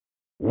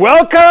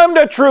Welcome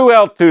to True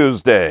Health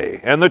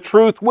Tuesday, and the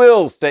truth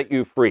will set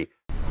you free.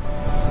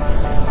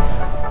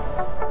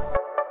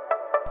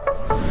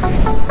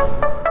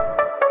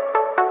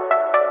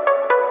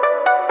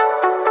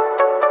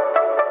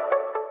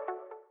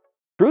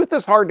 Truth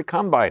is hard to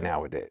come by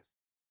nowadays.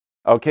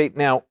 Okay,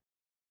 now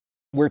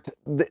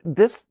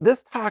this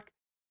talk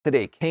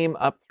today came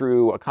up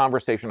through a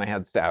conversation I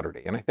had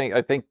Saturday, and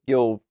I think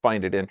you'll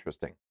find it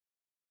interesting.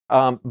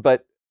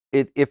 But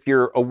if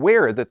you're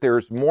aware that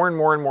there's more and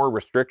more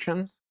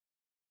restrictions,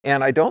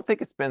 and I don't think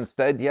it's been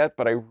said yet,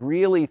 but I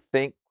really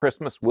think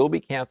Christmas will be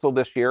canceled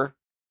this year.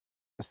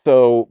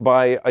 So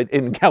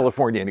in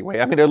California anyway.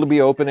 I mean, it'll be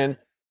open in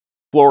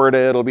Florida,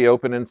 it'll be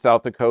open in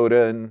South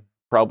Dakota, and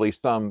probably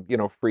some,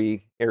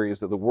 free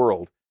areas of the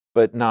world,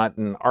 but not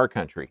in our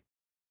country.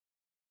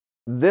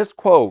 This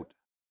quote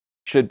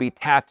should be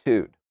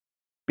tattooed,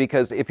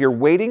 because if you're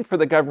waiting for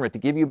the government to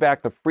give you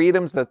back the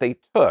freedoms that they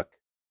took,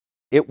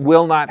 it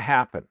will not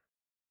happen.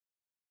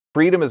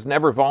 Freedom is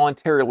never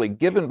voluntarily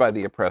given by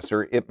the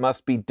oppressor. It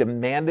must be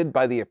demanded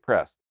by the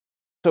oppressed.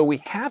 So we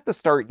have to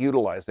start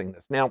utilizing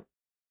this. Now,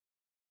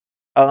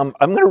 I'm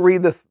going to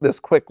read this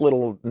quick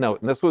little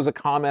note. And this was a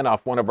comment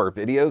off one of our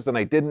videos, and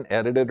I didn't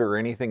edit it or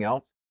anything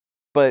else.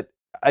 But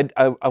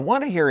I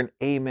want to hear an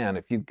amen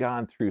if you've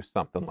gone through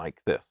something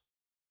like this.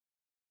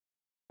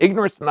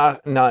 Ignorance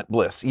not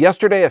bliss.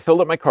 Yesterday, I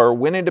filled up my car,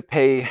 went in to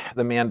pay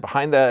the man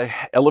behind the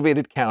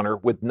elevated counter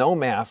with no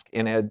mask,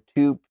 and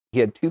he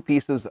had two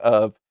pieces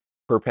of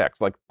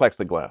Perpex, like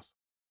plexiglass,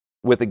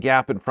 with a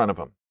gap in front of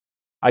him.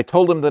 I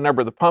told him the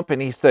number of the pump,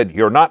 and he said,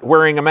 "You're not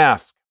wearing a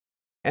mask."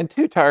 And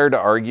too tired to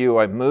argue,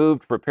 I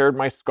moved, prepared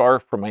my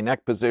scarf from my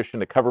neck position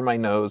to cover my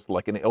nose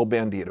like an El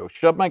Bandito,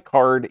 shoved my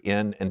card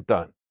in, and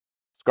done.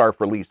 Scarf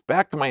released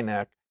back to my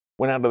neck,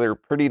 went out of there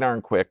pretty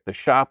darn quick. The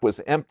shop was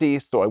empty,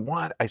 so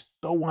I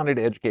so wanted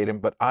to educate him,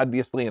 but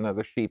obviously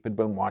another sheep had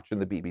been watching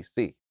the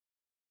BBC.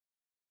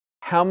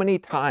 How many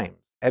times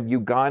have you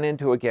gone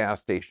into a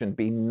gas station,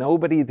 be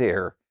nobody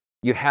there,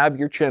 you have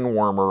your chin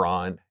warmer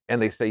on,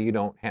 and they say you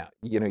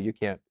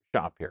can't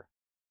shop here?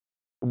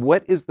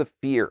 What is the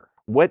fear?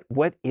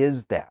 What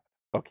is that?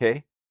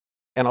 Okay?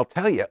 And I'll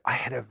tell you, I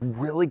had a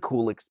really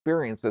cool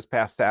experience this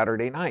past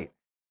Saturday night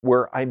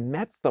where I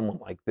met someone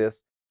like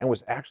this and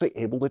was actually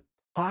able to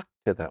talk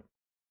to them.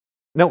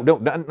 No,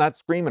 not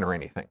screaming or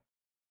anything.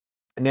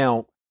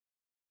 Now,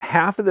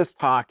 half of this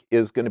talk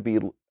is going to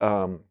be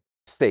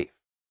safe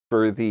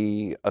for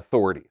the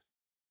authorities.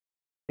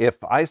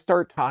 If I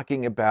start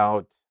talking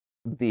about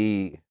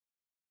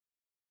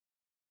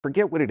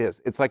forget what it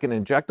is. It's like an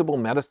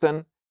injectable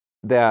medicine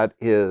that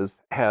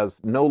has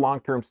no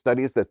long-term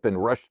studies, that's been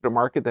rushed to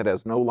market, that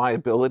has no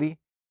liability,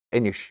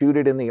 and you shoot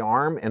it in the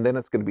arm, and then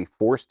it's going to be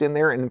forced in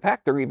there. And in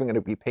fact, they're even going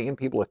to be paying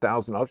people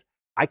 $1,000.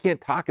 I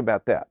can't talk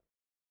about that.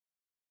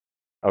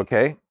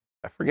 Okay?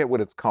 I forget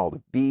what it's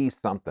called. B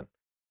something.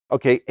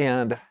 Okay,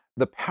 and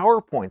the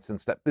PowerPoints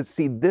and stuff.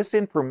 See, this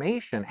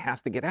information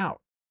has to get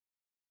out.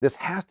 This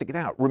has to get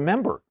out.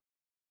 Remember,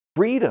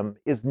 freedom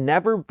is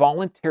never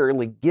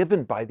voluntarily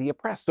given by the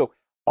oppressed. So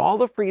all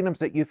the freedoms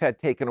that you've had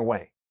taken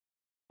away,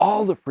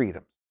 all the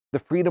freedoms, the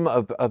freedom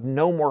of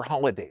no more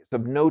holidays,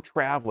 of no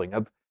traveling,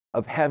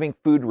 of having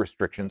food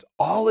restrictions,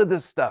 all of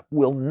this stuff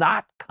will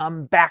not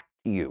come back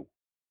to you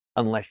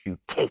unless you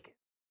take it.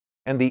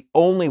 And the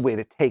only way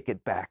to take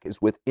it back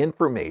is with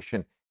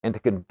information and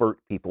to convert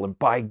people. And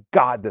by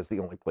God, that's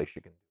the only place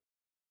you can do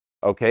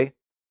it. Okay?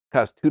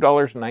 Costs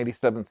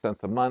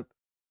 $2.97 a month.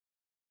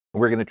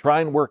 We're going to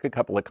try and work a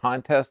couple of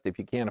contests if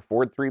you can't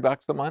afford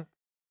 $3 a month.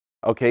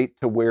 Okay,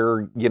 to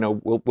where,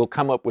 we'll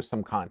come up with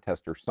some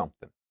contest or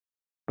something.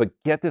 But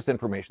get this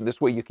information.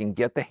 This way you can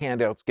get the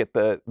handouts, get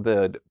the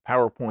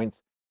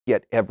PowerPoints,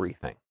 get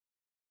everything.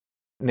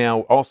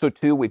 Now, also,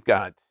 too, we've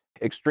got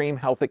Extreme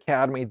Health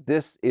Academy.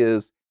 This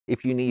is,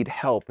 if you need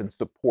help and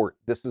support,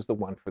 this is the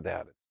one for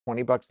that. It's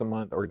 $20 a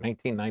month or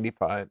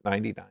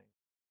 $19.99.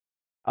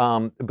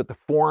 But the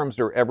forums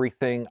are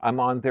everything. I'm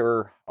on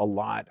there a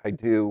lot. I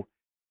do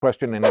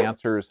question and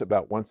answers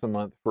about once a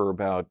month for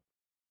about,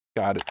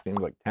 God, it seems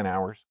like 10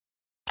 hours.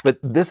 But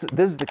this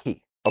is the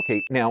key.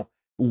 Okay, now,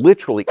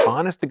 literally,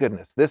 honest to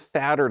goodness, this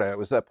Saturday I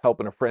was up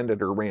helping a friend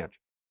at her ranch.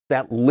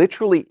 That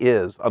literally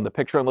is, on the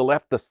picture on the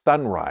left, the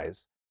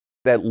sunrise.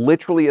 That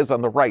literally is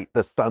on the right,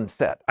 the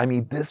sunset. I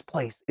mean, this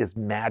place is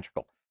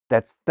magical.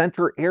 That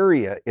center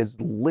area is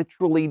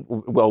literally,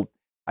 well,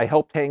 I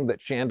helped hang that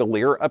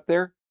chandelier up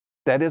there.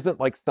 That isn't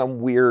like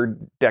some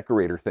weird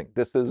decorator thing.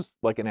 This is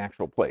like an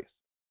actual place.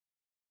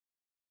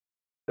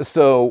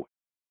 So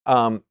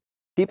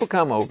people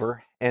come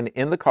over, and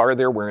in the car,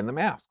 they're wearing the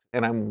mask.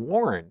 And I'm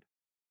warned,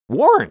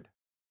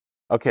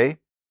 okay,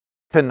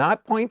 to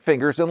not point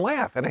fingers and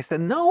laugh. And I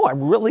said, no,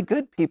 I'm really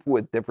good, people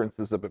with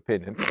differences of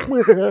opinion.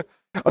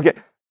 Okay,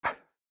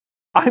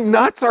 I'm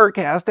not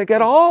sarcastic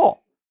at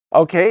all.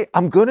 Okay,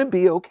 I'm going to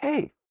be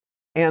okay.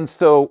 And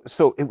so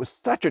it was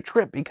such a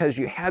trip because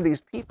you had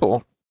these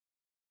people,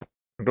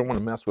 I don't want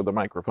to mess with the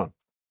microphone.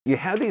 You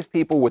had these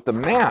people with the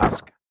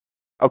mask,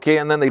 okay,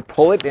 and then they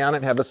pull it down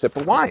and have a sip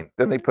of wine.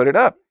 Then they put it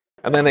up.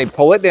 And then they'd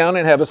pull it down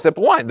and have a sip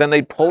of wine. Then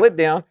they'd pull it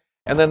down,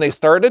 and then they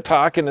started to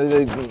talk, and then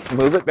they'd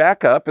move it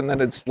back up, and then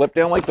it'd slip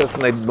down like this,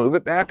 and they'd move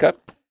it back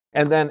up.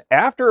 And then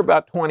after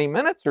about 20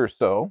 minutes or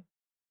so,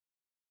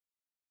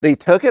 they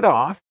took it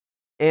off,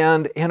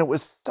 and it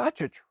was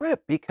such a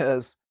trip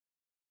because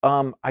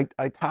I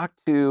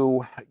talked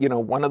to,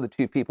 one of the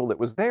two people that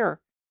was there,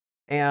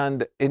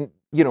 and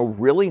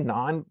really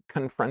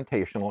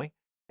non-confrontationally,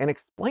 and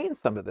explained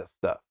some of this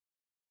stuff.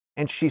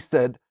 And she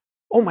said,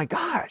 "Oh my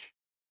gosh."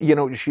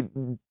 She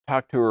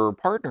talked to her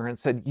partner and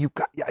said,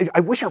 I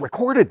wish I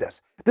recorded this.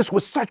 This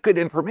was such good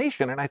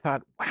information. And I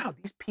thought, wow,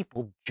 these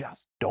people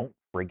just don't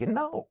friggin'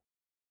 know.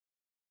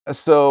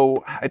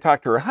 So I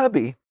talked to her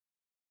hubby.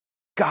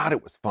 God,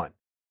 it was fun.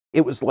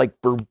 It was like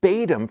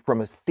verbatim from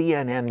a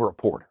CNN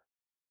reporter.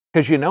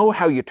 Because you know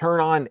how you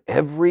turn on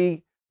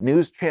every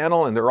news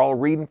channel and they're all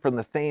reading from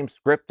the same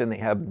script and they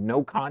have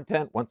no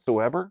content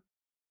whatsoever?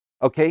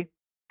 Okay,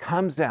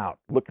 comes out,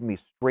 looked me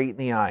straight in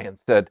the eye and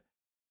said,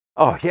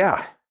 "Oh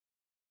yeah,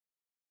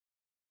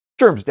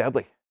 germ's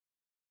deadly,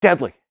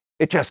 deadly.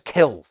 It just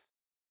kills."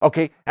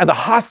 Okay, and the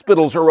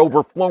hospitals are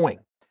overflowing.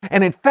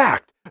 And in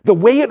fact, the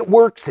way it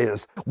works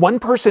is one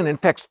person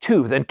infects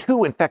two, then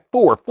two infect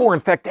four, four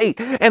infect eight,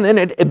 and then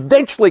it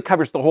eventually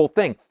covers the whole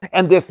thing.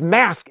 And this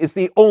mask is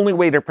the only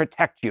way to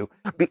protect you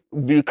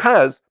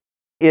because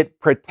it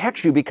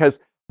protects you because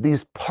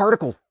these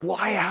particles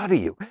fly out of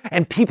you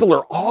and people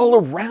are all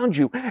around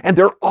you and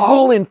they're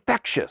all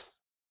infectious.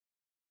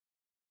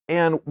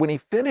 And when he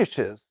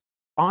finishes,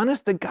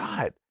 honest to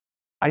God,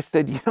 I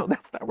said,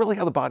 that's not really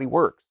how the body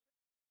works.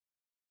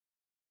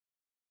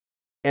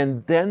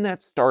 And then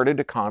that started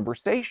a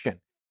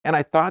conversation. And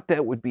I thought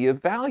that would be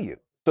of value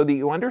so that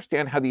you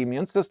understand how the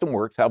immune system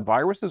works, how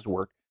viruses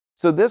work.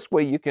 So this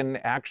way you can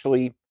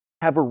actually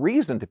have a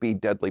reason to be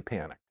deadly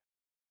panicked,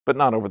 but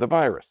not over the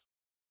virus.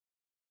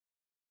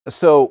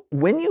 So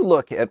when you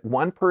look at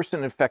one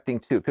person infecting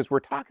two, because we're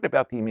talking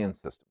about the immune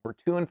system, we're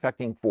two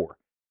infecting four.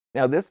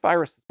 Now, this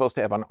virus is supposed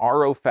to have an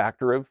RO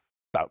factor of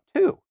about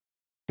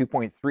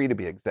 2.3 to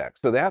be exact.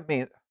 So that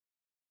means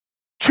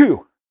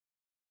two.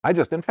 I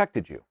just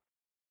infected you.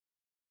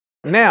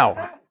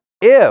 Now,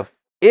 if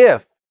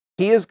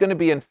he is going to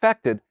be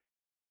infected,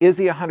 is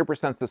he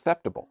 100%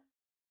 susceptible?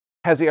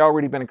 Has he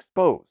already been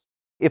exposed?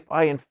 If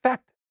I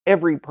infect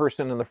every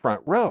person in the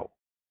front row,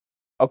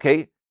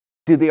 okay,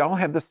 do they all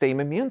have the same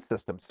immune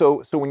system?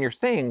 So when you're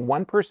saying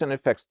one person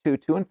infects two,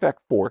 two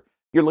infect four,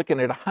 you're looking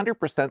at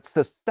 100%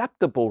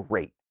 susceptible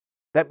rate.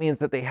 That means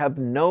that they have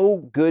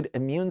no good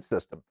immune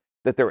system,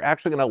 that they're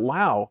actually going to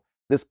allow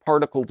this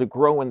particle to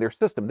grow in their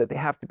system, that they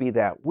have to be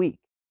that weak.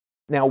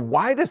 Now,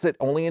 why does it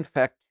only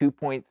infect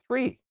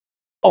 2.3?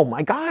 Oh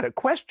my God, a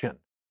question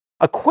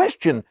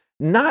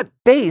not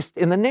based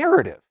in the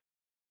narrative.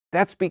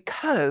 That's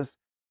because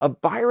a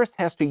virus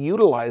has to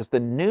utilize the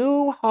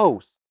new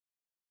host,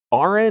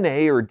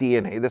 RNA or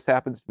DNA, this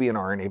happens to be an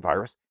RNA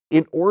virus,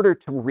 in order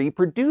to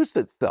reproduce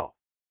itself.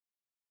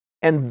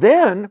 And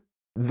then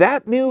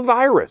that new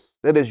virus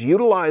that has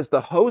utilized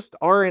the host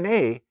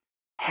RNA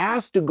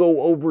has to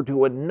go over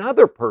to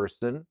another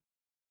person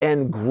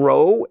and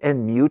grow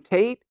and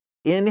mutate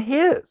in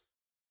his.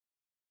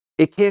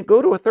 It can't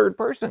go to a third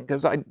person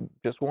because I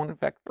just won't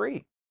infect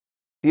three.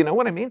 Do you know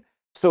what I mean?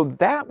 So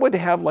that would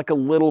have like a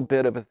little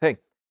bit of a thing.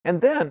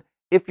 And then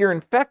if you're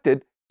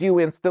infected, do you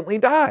instantly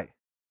die?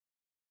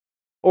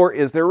 Or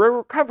is there a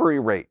recovery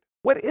rate?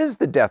 What is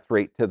the death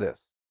rate to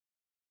this?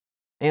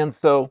 And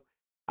so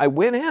I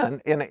went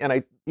in and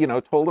I,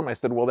 told him, I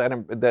said, well,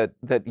 that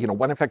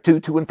one infect two,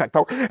 two infect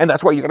four, and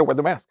that's why you got to wear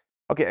the mask.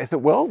 Okay, I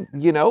said, well,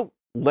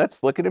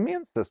 let's look at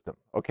immune system.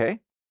 Okay,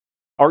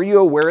 are you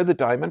aware of the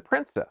Diamond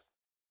Princess?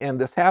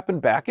 And this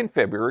happened back in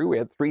February. We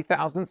had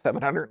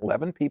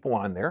 3,711 people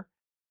on there.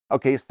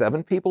 Okay,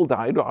 7 people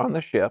died on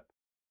the ship,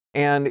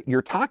 and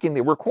you're talking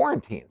they were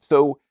quarantined.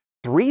 So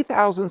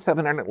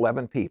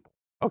 3,711 people.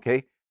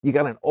 Okay, you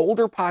got an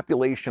older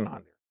population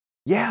on there.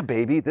 Yeah,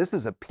 baby, this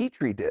is a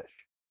petri dish.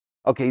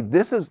 Okay,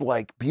 this is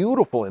like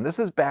beautiful, and this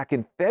is back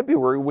in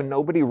February when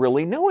nobody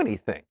really knew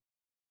anything.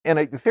 And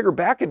I figure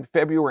back in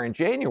February and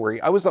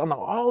January, I was on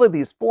all of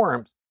these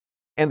forums,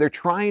 and they're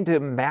trying to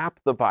map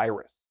the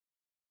virus.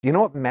 Do you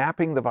know what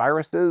mapping the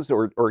virus is,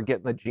 or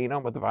getting the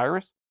genome of the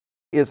virus?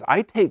 Is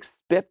I take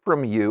spit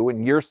from you,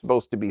 and you're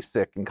supposed to be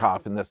sick and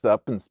coughing this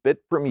up, and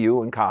spit from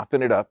you and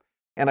coughing it up,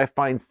 and I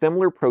find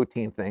similar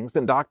protein things,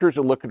 and doctors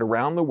are looking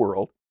around the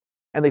world,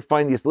 and they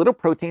find these little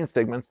protein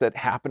segments that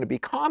happen to be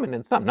common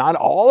in some. Not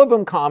all of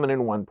them common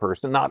in one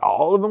person, not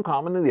all of them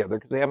common in the other,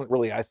 because they haven't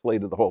really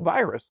isolated the whole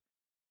virus.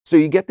 So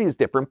you get these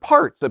different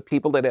parts of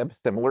people that have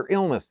similar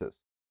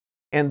illnesses.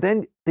 And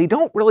then they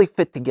don't really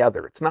fit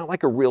together. It's not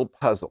like a real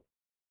puzzle.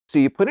 So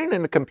you put it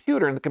in a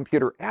computer, and the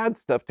computer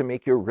adds stuff to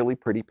make you a really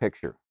pretty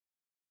picture.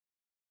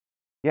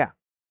 Yeah.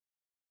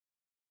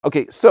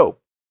 Okay, so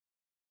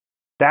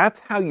that's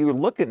how you're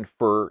looking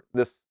for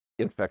this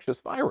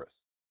infectious virus.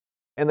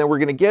 And then we're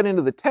going to get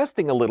into the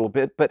testing a little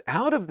bit, but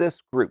out of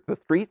this group, the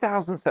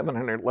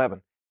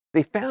 3,711,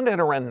 they found out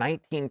around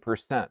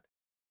 19%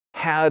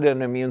 had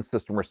an immune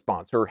system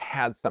response or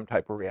had some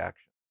type of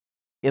reaction.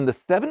 In the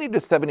 70 to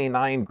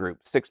 79 group,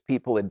 6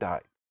 people had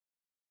died.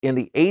 In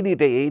the 80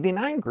 to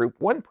 89 group,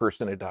 1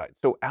 person had died.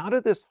 So out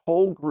of this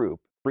whole group,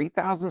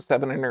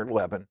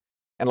 3,711,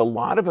 and a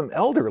lot of them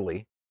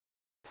elderly,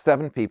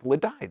 7 people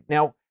had died.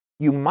 Now,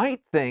 you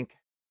might think,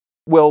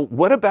 well,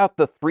 what about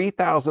the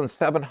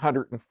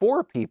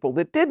 3,704 people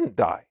that didn't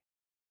die?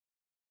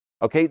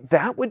 Okay,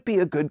 that would be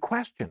a good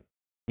question.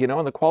 You know,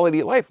 and the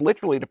quality of life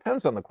literally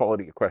depends on the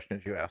quality of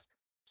questions you ask.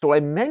 So I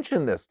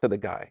mentioned this to the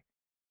guy,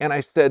 and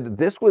I said,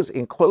 this was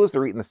enclosed,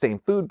 they're eating the same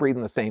food,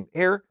 breathing the same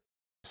air.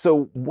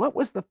 So what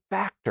was the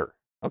factor?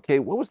 Okay,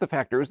 what was the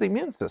factor? It was the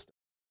immune system.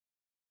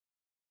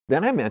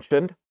 Then I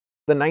mentioned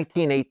the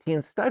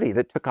 1918 study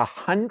that took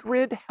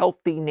 100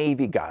 healthy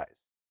Navy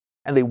guys,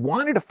 and they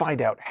wanted to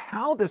find out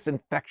how this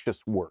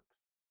infectious works.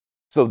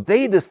 So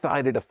they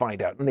decided to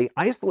find out, and they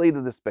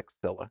isolated this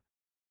bacilla,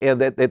 and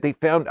that they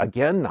found,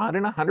 again, not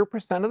in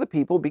 100% of the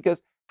people,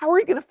 because how are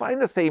you going to find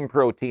the same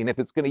protein if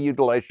it's going to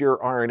utilize your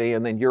RNA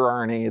and then your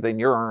RNA, then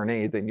your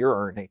RNA, then your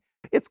RNA?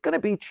 It's going to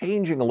be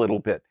changing a little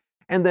bit.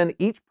 And then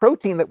each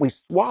protein that we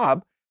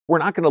swab, we're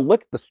not going to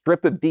look at the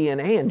strip of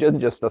DNA and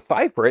just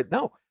decipher it.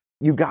 No,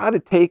 you got to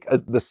take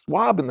the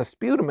swab and the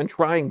sputum and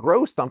try and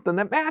grow something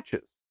that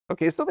matches.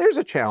 Okay, so there's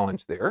a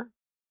challenge there.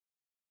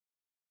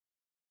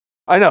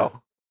 I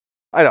know.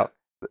 I know.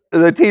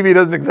 The TV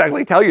doesn't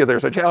exactly tell you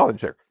there's a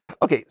challenge there.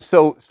 Okay,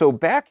 so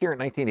back here in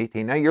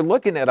 1918, now you're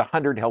looking at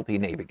 100 healthy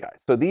Navy guys.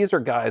 So these are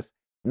guys,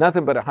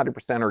 nothing but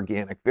 100%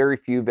 organic, very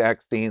few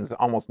vaccines,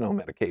 almost no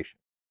medication.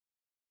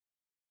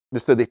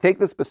 So they take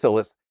this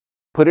bacillus,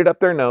 put it up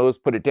their nose,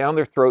 put it down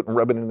their throat, and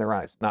rub it in their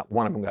eyes. Not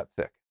one of them got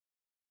sick.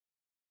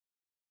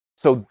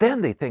 So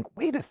then they think,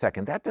 wait a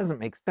second, that doesn't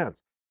make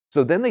sense.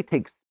 So then they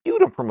take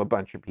sputum from a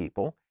bunch of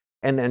people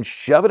and then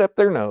shove it up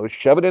their nose,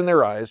 shove it in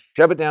their eyes,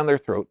 shove it down their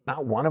throat.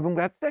 Not one of them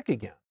got sick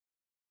again.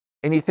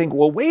 And you think,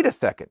 well, wait a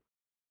second.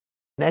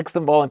 Next,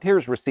 some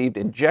volunteers received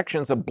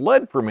injections of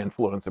blood from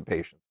influenza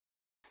patients.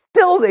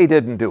 Still, they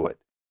didn't do it.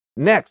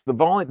 Next,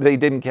 they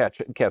didn't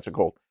catch a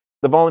cold.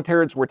 The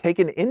volunteers were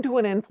taken into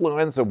an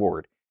influenza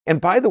ward. And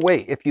by the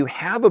way, if you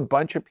have a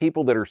bunch of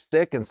people that are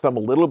sick and some a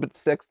little bit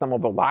sick, some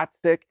of a lot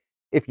sick,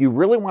 if you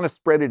really want to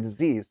spread a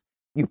disease,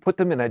 you put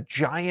them in a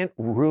giant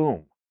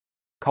room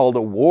called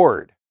a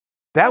ward.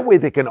 That way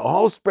they can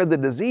all spread the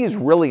disease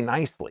really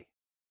nicely.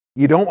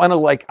 You don't want to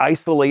like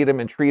isolate them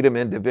and treat them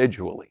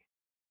individually.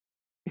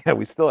 Yeah,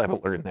 we still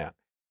haven't learned that.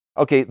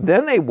 Okay,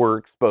 then they were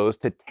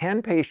exposed to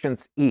 10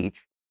 patients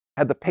each,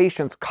 had the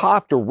patients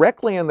cough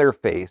directly in their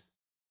face,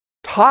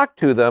 talk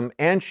to them,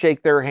 and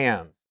shake their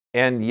hands.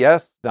 And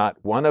yes, not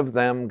one of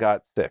them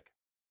got sick.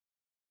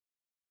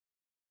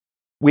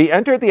 We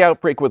entered the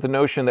outbreak with the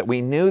notion that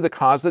we knew the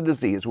cause of the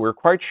disease. We were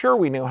quite sure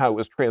we knew how it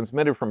was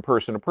transmitted from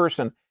person to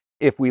person.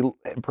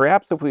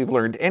 Perhaps if we've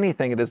learned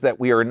anything, it is that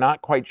we are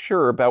not quite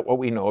sure about what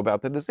we know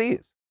about the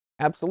disease.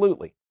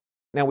 Absolutely.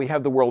 Now we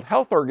have the World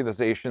Health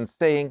Organization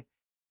saying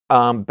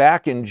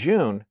back in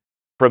June,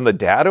 from the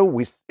data,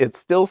 it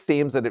still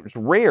seems that it's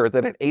rare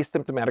that an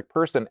asymptomatic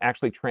person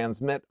actually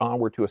transmit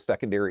onward to a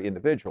secondary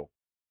individual.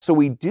 So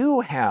we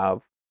do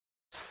have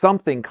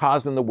something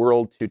causing the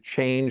world to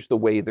change the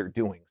way they're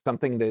doing,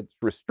 something that's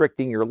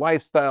restricting your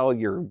lifestyle,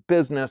 your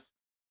business,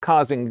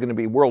 causing going to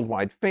be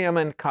worldwide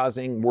famine,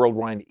 causing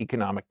worldwide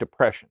economic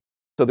depression.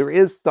 So there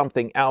is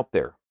something out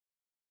there.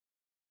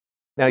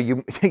 Now,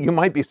 you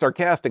might be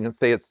sarcastic and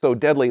say it's so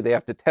deadly they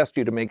have to test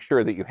you to make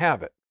sure that you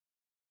have it,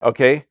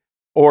 okay?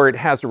 Or it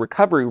has a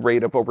recovery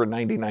rate of over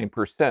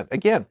 99%.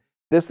 Again,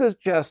 this is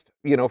just,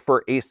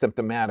 for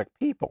asymptomatic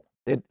people.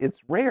 It's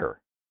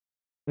rare.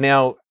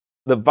 Now,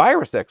 the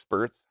virus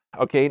experts,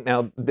 okay,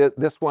 now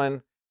this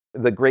one,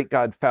 the great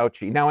God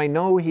Fauci. Now, I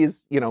know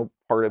he's,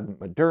 part of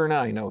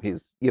Moderna. I know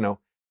he's,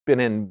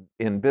 been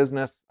in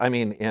business,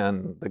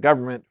 in the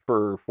government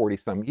for 40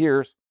 some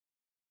years.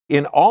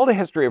 In all the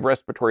history of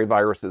respiratory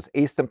viruses,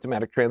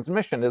 asymptomatic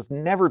transmission has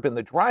never been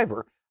the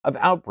driver of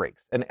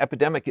outbreaks. An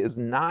epidemic is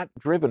not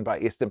driven by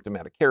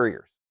asymptomatic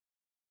carriers.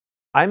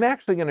 I'm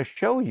actually going to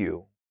show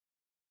you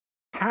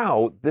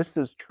how this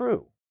is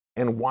true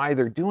and why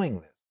they're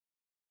doing this.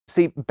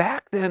 See,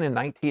 back then in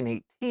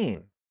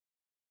 1918,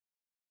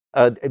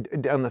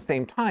 on the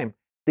same time,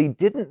 they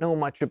didn't know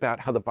much about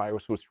how the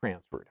virus was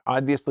transferred.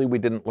 Obviously, we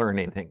didn't learn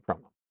anything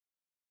from them.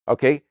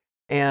 Okay?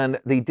 And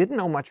they didn't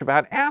know much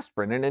about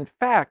aspirin. And in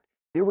fact,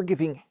 they were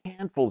giving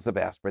handfuls of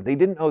aspirin. They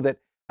didn't know that,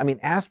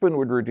 aspirin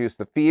would reduce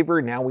the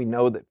fever. Now we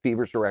know that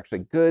fevers are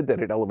actually good,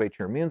 that it elevates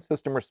your immune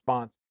system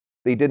response.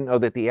 They didn't know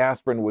that the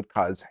aspirin would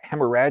cause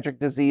hemorrhagic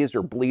disease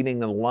or bleeding in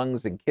the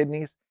lungs and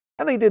kidneys.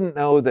 And they didn't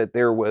know that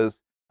there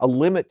was a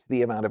limit to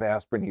the amount of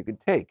aspirin you could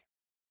take.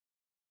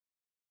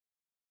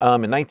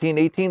 In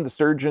 1918, the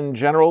Surgeon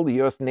General, the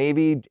U.S.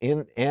 Navy,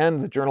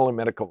 and the Journal of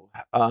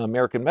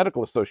American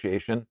Medical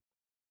Association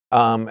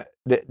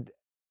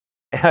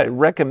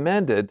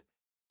recommended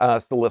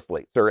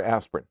salicylates or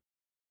aspirin.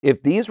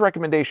 If these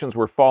recommendations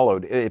were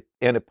followed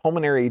and a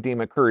pulmonary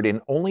edema occurred in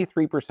only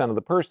 3% of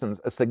the persons,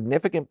 a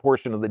significant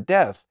portion of the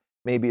deaths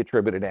may be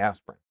attributed to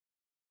aspirin.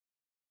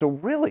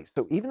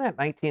 So even at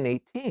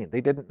 1918,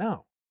 they didn't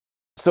know.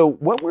 So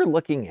what we're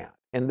looking at,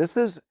 and this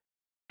is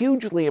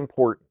hugely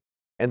important,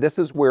 and this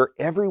is where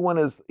everyone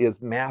is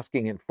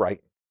masking and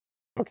frightened.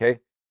 Okay,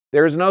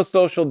 there's no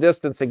social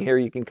distancing here.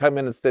 You can come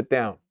in and sit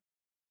down.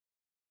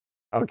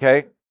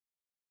 Okay,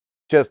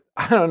 just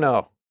I don't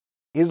know.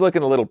 He's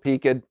looking a little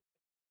peaked.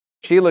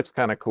 She looks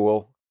kind of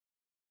cool.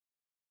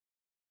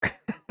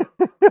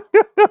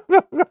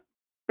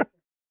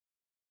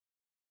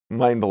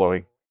 Mind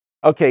blowing.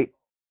 Okay,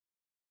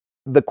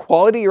 the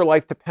quality of your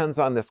life depends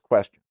on this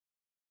question.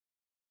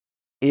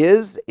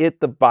 Is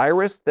it the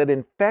virus that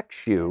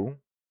infects you,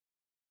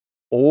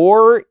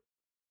 or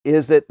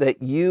is it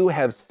that you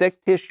have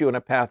sick tissue and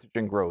a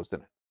pathogen grows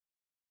in it?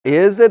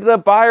 Is it the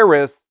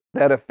virus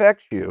that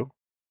affects you,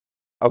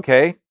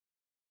 okay,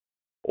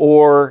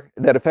 or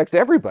that affects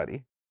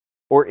everybody,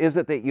 or is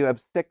it that you have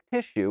sick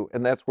tissue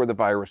and that's where the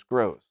virus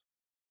grows?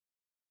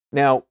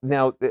 Now,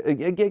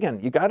 again,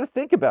 you got to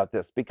think about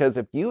this, because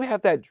if you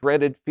have that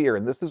dreaded fear,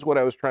 and this is what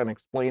I was trying to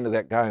explain to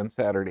that guy on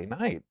Saturday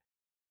night,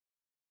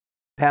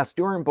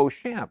 Pasteur and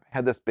Beauchamp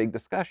had this big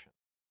discussion.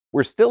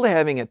 We're still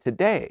having it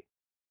today,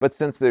 but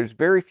since there's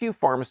very few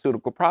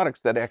pharmaceutical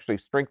products that actually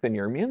strengthen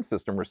your immune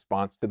system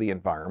response to the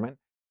environment,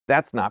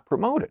 that's not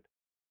promoted.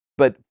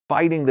 But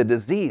fighting the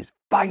disease,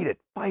 fight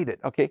it,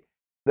 okay?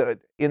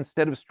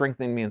 Instead of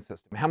strengthening the immune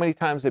system. How many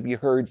times have you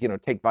heard,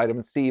 take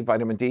vitamin C,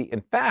 vitamin D?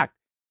 In fact,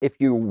 if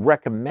you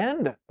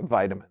recommend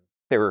vitamin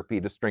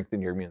therapy to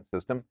strengthen your immune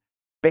system,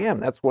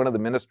 bam, that's one of the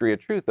Ministry of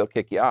Truth. They'll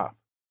kick you off.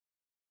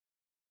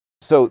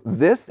 So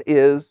this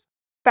is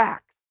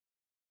fact.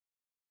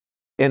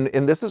 And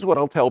this is what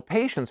I'll tell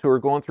patients who are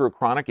going through a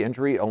chronic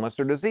injury, illness,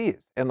 or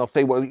disease. And they'll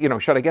say, well,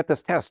 should I get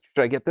this test?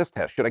 Should I get this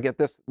test? Should I get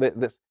this?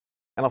 And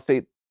I'll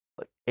say,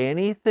 look,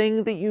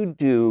 anything that you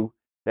do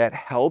that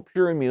helps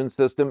your immune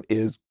system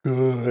is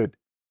good.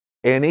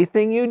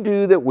 Anything you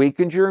do that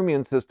weakens your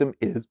immune system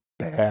is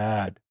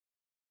bad.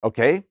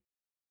 Okay?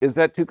 Is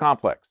that too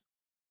complex?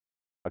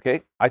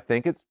 Okay? I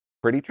think it's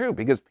pretty true,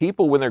 because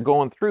people, when they're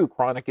going through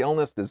chronic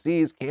illness,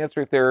 disease,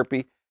 cancer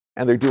therapy,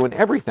 and they're doing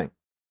everything.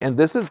 And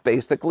this is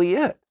basically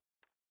it.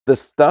 The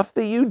stuff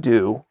that you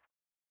do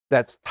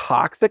that's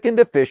toxic and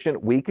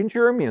deficient weakens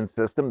your immune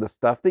system. The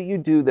stuff that you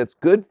do that's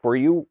good for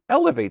you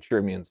elevates your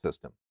immune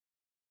system.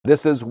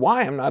 This is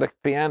why I'm not a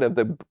fan of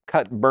the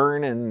cut,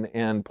 burn,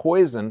 and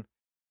poison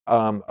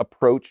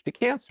approach to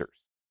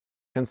cancers,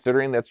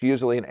 considering that's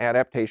usually an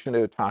adaptation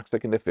to a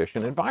toxic and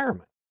deficient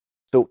environment.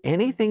 So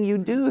anything you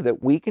do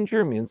that weakens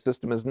your immune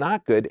system is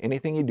not good.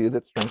 Anything you do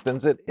that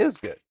strengthens it is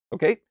good.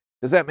 Okay?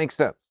 Does that make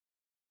sense?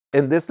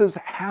 And this is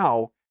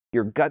how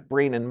your gut,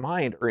 brain, and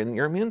mind are in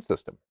your immune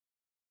system.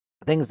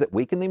 Things that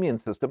weaken the immune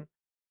system: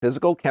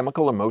 physical,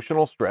 chemical,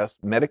 emotional stress,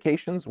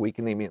 medications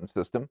weaken the immune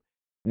system,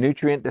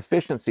 nutrient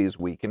deficiencies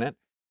weaken it,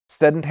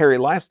 sedentary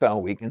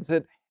lifestyle weakens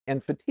it,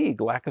 and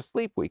fatigue, lack of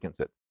sleep, weakens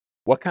it.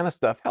 What kind of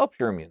stuff helps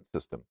your immune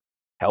system?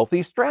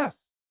 Healthy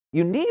stress.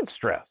 You need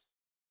stress.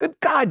 Good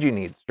God, you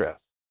need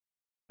stress.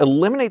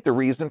 Eliminate the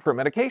reason for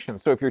medication.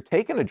 So if you're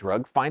taking a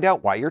drug, find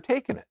out why you're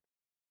taking it.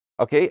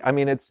 Okay, I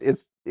mean, it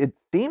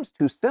seems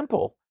too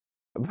simple,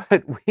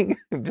 but we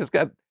just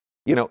got,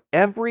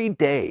 every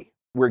day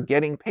we're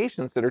getting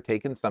patients that are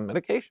taking some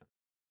medication,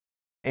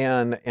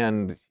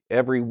 and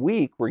every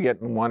week we're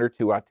getting one or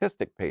two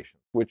autistic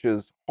patients, which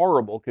is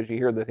horrible, because you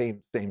hear the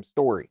same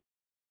story,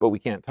 but we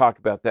can't talk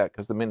about that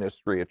because the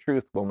Ministry of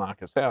Truth will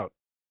knock us out.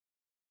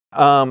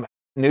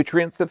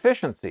 Nutrient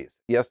sufficiencies.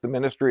 Yes, the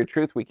Ministry of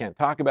Truth. We can't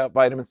talk about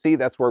vitamin C.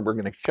 That's where we're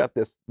going to shut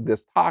this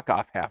talk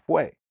off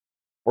halfway.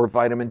 Or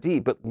vitamin D,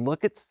 but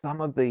look at some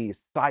of the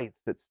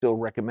sites that still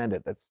recommend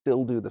it, that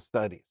still do the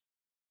studies.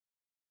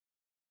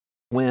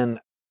 And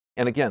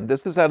again,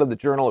 this is out of the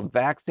Journal of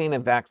Vaccine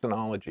and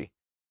Vaccinology,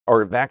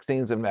 or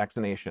Vaccines and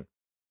Vaccination.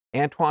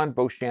 Antoine,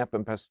 Beauchamp,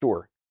 and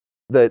Pasteur.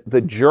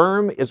 The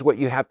germ is what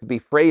you have to be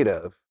afraid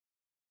of,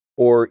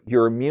 or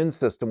your immune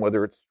system,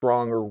 whether it's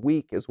strong or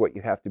weak, is what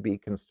you have to be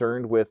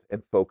concerned with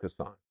and focus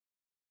on.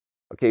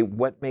 Okay,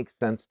 what makes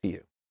sense to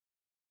you?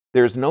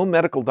 There's no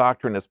medical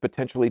doctrine as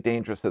potentially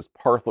dangerous as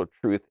partial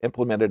truth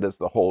implemented as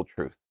the whole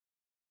truth.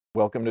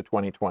 Welcome to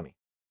 2020.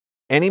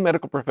 Any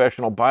medical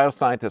professional,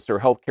 bioscientist,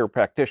 or healthcare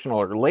practitioner,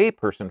 or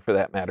layperson for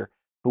that matter,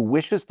 who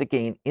wishes to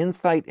gain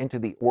insight into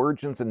the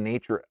origins and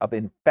nature of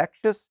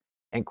infectious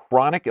and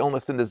chronic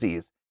illness and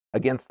disease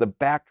against the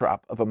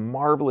backdrop of a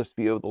marvelous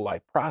view of the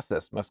life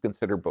process must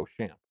consider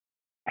Beauchamp.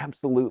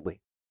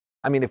 Absolutely.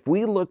 I mean, if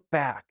we look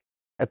back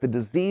at the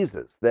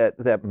diseases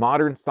that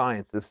modern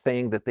science is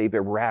saying that they've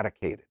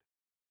eradicated,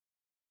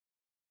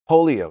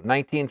 polio,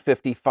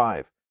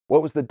 1955.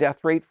 What was the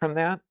death rate from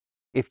that?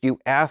 If you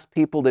ask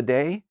people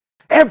today,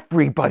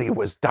 everybody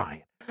was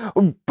dying.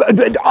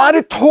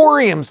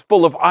 Auditoriums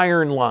full of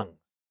iron lungs.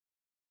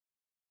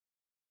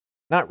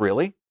 Not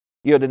really.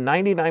 You had a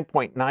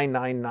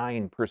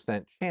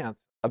 99.999%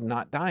 chance of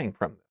not dying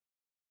from this.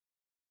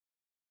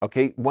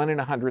 Okay, 1 in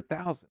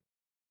 100,000.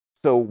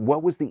 So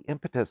what was the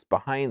impetus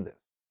behind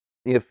this?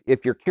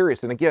 If you're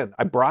curious, and again,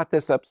 I brought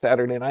this up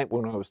Saturday night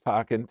when I was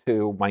talking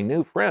to my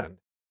new friend,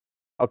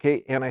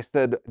 Okay, and I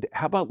said,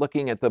 how about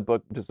looking at the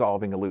book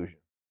Dissolving Illusion,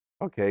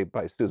 okay,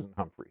 by Susan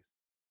Humphreys.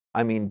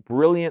 I mean,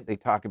 brilliant. They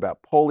talk about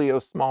polio,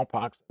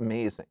 smallpox,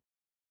 amazing.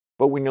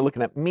 But when you're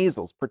looking at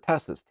measles,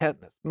 pertussis,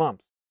 tetanus,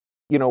 mumps,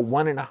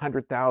 1 in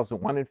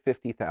 100,000, 1 in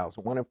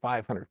 50,000, 1 in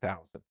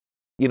 500,000,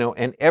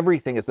 and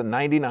everything is a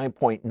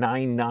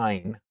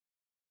 99.99,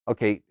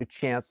 okay,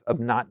 chance of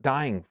not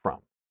dying from.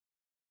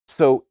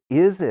 So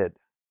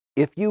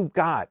if you've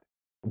got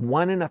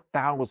 1 in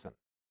 1,000,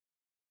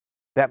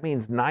 that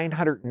means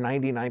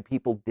 999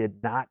 people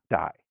did not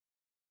die.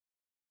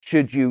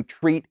 Should you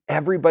treat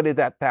everybody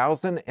that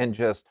 1,000 and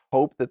just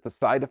hope that the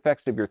side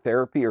effects of your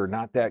therapy are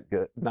not that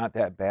good, not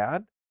that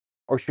bad?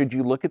 Or should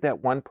you look at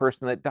that one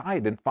person that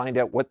died and find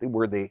out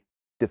were they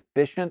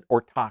deficient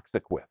or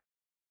toxic with?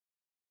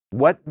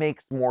 What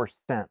makes more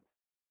sense?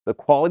 The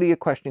quality of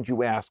questions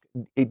you ask,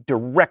 it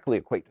directly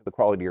equate to the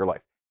quality of your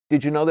life.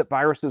 Did you know that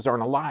viruses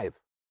aren't alive?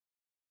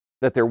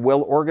 That they're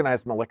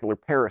well-organized molecular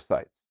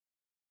parasites?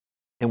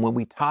 And when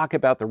we talk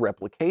about the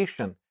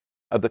replication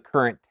of the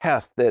current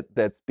test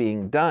that's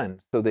being done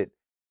so that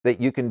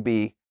you can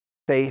be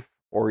safe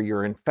or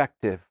you're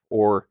infective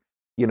or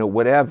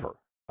whatever.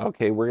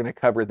 Okay, we're going to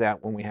cover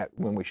that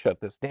when we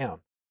shut this down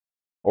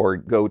or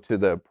go to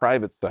the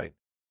private site.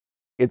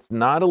 It's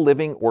not a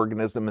living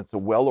organism, it's a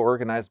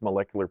well-organized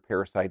molecular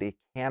parasite. It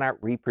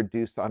cannot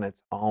reproduce on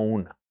its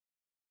own.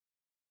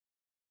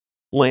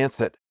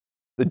 Lancet.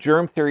 The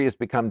germ theory has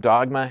become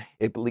dogma.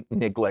 It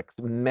neglects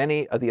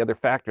many of the other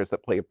factors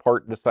that play a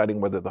part in deciding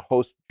whether the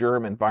host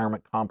germ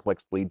environment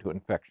complex lead to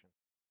infection.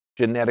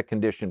 Genetic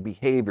condition,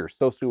 behavior,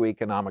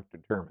 socioeconomic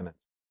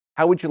determinants.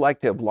 How would you like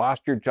to have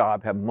lost your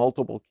job, have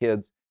multiple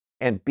kids,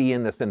 and be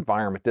in this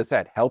environment? Does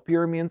that help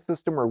your immune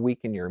system or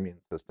weaken your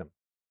immune system?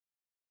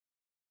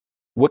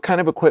 What kind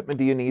of equipment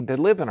do you need to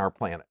live in our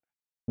planet?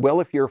 Well,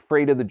 if you're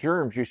afraid of the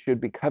germs, you should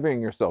be covering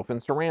yourself in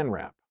saran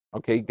wrap.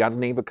 Okay, you got to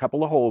leave a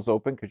couple of holes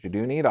open because you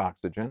do need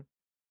oxygen.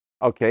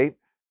 Okay,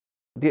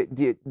 do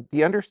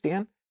you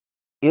understand?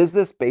 Is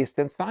this based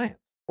in science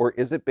or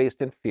is it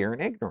based in fear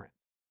and ignorance?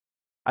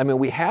 I mean,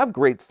 we have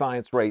great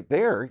science right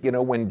there.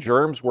 When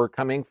germs were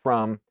coming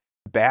from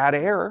bad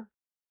air,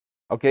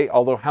 okay,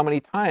 although how many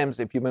times,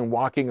 if you've been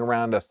walking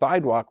around a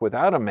sidewalk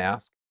without a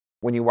mask,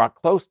 when you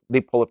walk close, they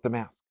pull up the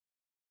mask.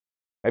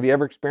 Have you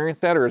ever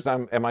experienced that, or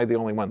am I the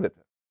only one that?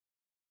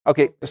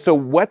 Okay, so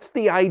what's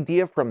the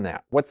idea from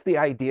that? What's the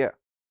idea?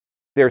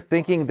 They're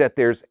thinking that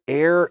there's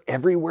air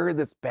everywhere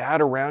that's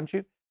bad around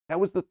you. That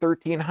was the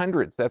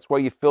 1300s. That's why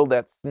you fill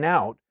that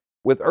snout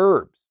with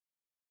herbs.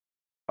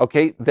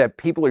 Okay, that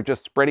people are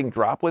just spreading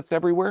droplets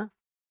everywhere.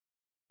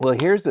 Well,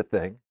 here's the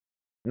thing.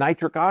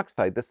 Nitric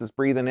oxide, this is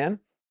breathing in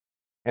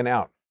and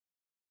out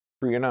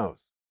through your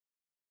nose.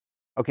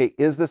 Okay,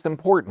 is this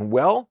important?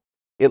 Well,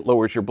 it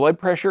lowers your blood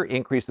pressure,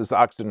 increases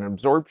oxygen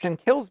absorption,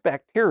 kills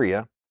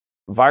bacteria,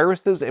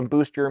 viruses, and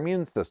boosts your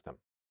immune system.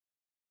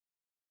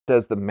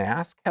 Does the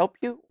mask help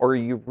you, or are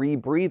you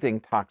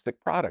rebreathing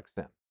toxic products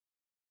in?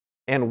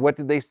 And what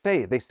did they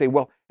say? They say,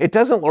 well, it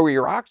doesn't lower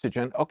your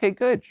oxygen. Okay,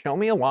 good. Show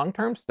me a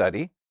long-term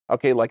study,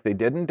 okay, like they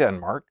did in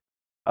Denmark,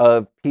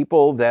 of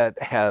people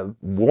that have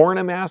worn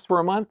a mask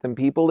for a month and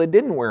people that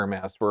didn't wear a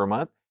mask for a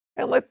month,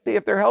 and let's see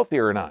if they're healthy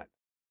or not.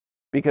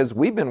 Because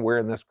we've been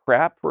wearing this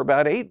crap for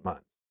about 8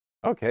 months.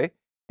 Okay.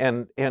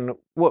 And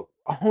what?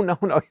 Oh, no,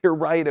 you're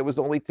right. It was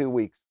only 2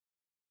 weeks.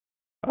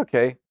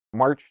 Okay.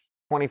 March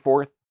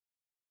 24th.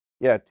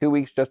 Yeah, 2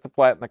 weeks just to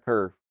flatten the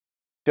curve,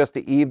 just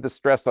to ease the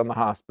stress on the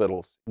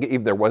hospitals.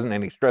 If there wasn't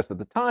any stress at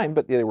the time,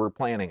 but they were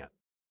planning it.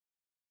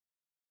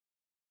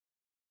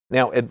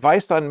 Now,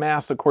 advice on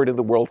masks according to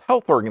the World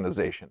Health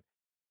Organization.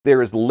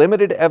 There is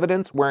limited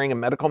evidence wearing a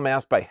medical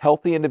mask by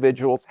healthy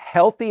individuals.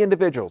 Healthy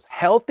individuals.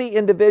 Healthy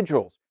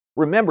individuals.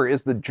 Remember,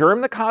 is the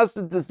germ that causes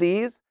the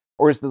disease,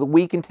 or is it the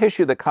weakened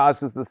tissue that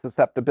causes the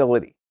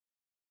susceptibility?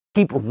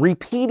 Keep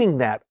repeating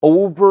that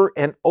over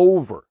and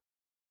over.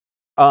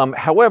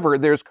 However,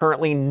 there's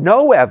currently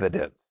no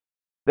evidence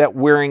that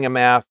wearing a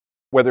mask,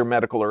 whether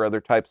medical or other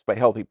types, by a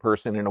healthy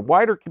person in a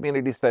wider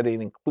community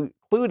setting,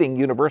 including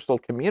universal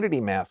community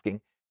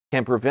masking,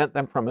 can prevent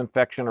them from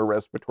infection or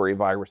respiratory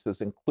viruses,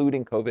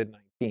 including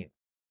COVID-19.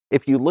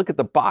 If you look at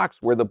the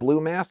box where the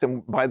blue mask,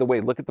 and by the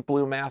way, look at the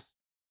blue mask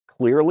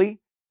clearly,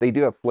 they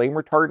do have flame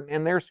retardant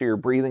in there, so you're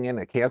breathing in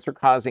a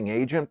cancer-causing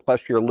agent,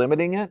 plus you're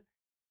limiting it.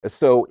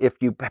 So if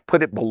you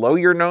put it below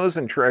your nose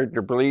and try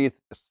to breathe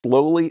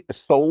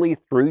solely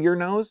through your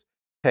nose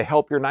to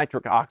help your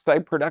nitric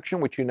oxide production,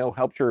 which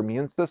helps your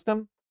immune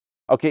system,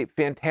 okay,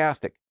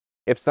 fantastic.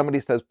 If somebody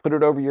says put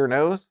it over your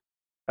nose,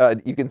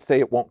 you can say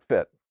it won't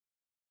fit.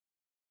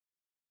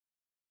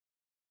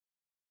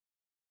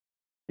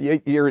 You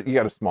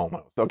got a small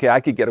nose. Okay, I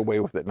could get away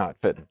with it not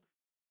fitting.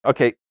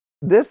 Okay,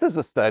 this is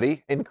a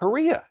study in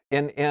Korea,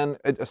 in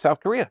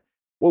South Korea.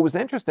 What was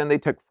interesting, they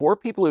took 4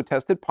 people who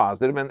tested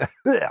positive, and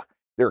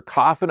they're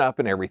coughing up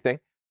and everything.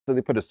 So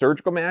they put a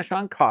surgical mask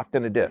on, coughed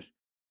in a dish.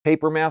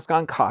 Paper mask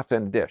on, coughed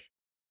in a dish.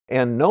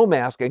 And no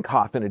mask and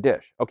cough in a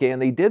dish. Okay, and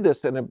they did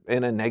this in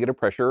a negative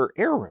pressure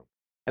air room.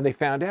 And they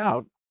found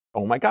out,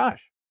 oh my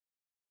gosh,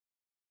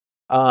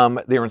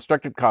 They were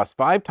instructed to cost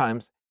 5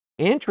 times.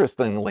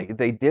 Interestingly,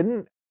 they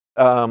didn't,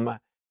 the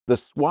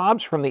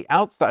swabs from the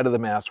outside of the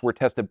mask were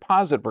tested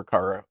positive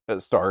for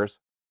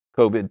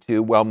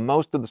SARS-CoV-2, while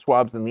most of the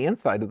swabs in the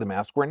inside of the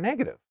mask were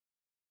negative.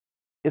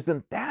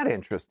 Isn't that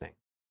interesting?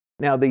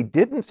 Now, they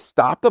didn't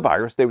stop the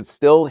virus. They would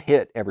still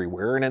hit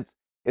everywhere, and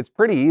it's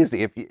pretty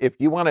easy. If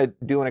you wanna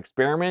do an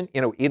experiment,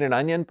 eat an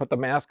onion, put the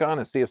mask on,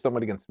 and see if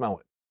somebody can smell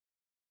it,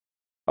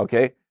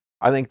 okay?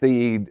 I think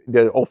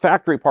the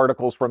olfactory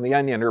particles from the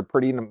onion are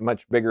pretty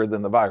much bigger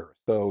than the virus,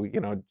 so,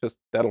 just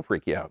that'll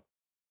freak you out.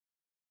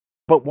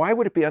 But why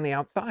would it be on the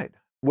outside?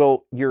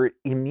 Well, your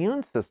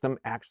immune system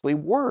actually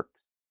works.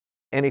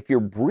 And if you're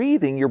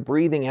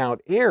breathing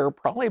out air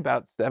probably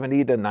about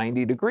 70 to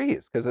 90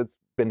 degrees because it's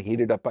been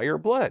heated up by your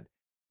blood.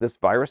 This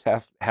virus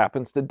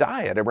happens to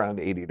die at around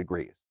 80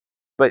 degrees.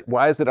 But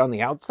why is it on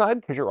the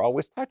outside? Because you're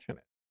always touching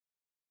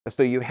it.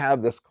 So you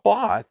have this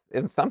cloth,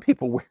 and some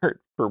people wear it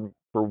for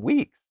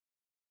weeks.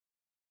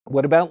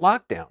 What about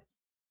lockdowns?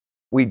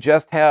 We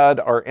just had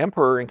our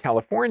emperor in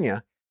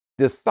California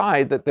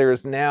decide that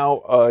there's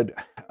now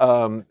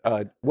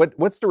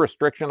what's the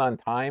restriction on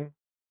time?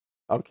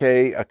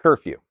 Okay, a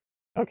curfew.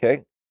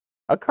 Okay,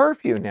 a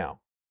curfew now.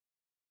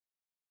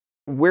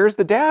 Where's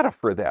the data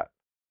for that?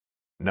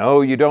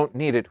 No, you don't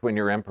need it when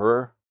you're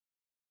emperor.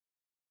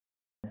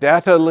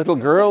 Data, little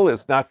girl,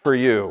 is not for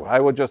you. I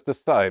will just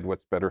decide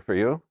what's better for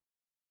you.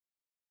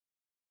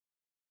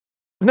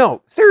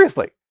 No,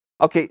 seriously.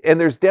 Okay, and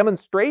there's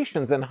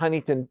demonstrations in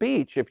Huntington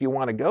Beach if you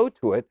want to go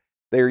to it.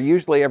 They're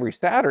usually every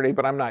Saturday,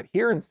 but I'm not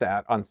here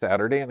on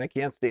Saturday, and I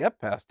can't stay up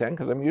past 10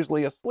 because I'm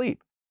usually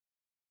asleep.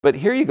 But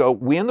here you go.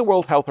 We in the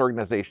World Health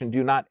Organization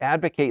do not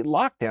advocate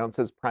lockdowns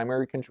as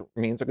primary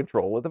means of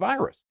control of the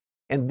virus.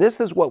 And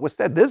this is what was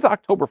said. This is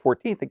October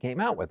 14th that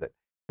came out with it.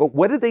 But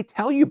what did they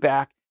tell you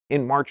back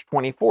in March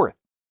 24th?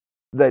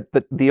 That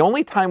the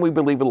only time we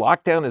believe a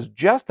lockdown is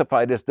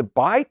justified is to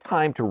buy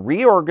time to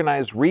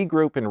reorganize,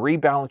 regroup, and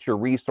rebalance your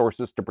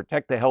resources to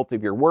protect the health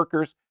of your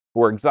workers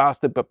who are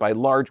exhausted, but by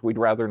large, we'd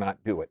rather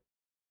not do it.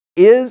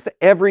 Is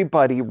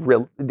everybody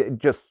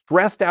just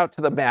stressed out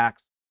to the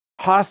max?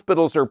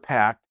 Hospitals are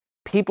packed,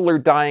 people are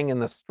dying in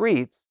the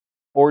streets,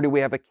 or do we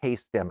have a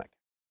case-demic?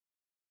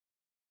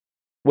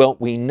 Well,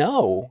 we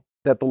know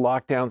that the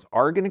lockdowns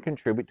are going to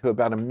contribute to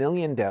about 1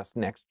 million deaths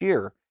next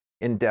year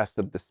in deaths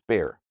of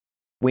despair.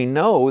 We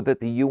know that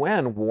the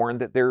UN warned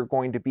that there are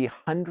going to be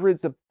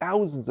hundreds of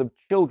thousands of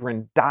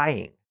children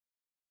dying,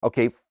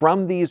 okay,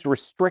 from these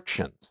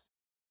restrictions.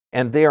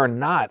 And they are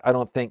not, I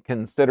don't think,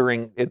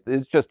 considering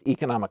it's just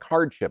economic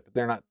hardship.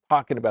 They're not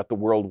talking about the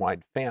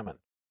worldwide famine.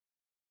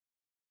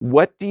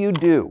 What do you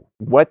do?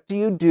 What do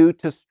you do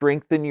to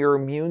strengthen your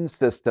immune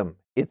system?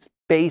 It's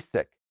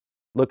basic.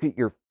 Look at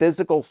your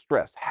physical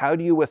stress. How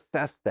do you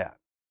assess that?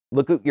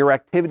 Look at your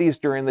activities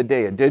during the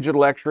day. A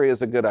digital x-ray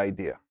is a good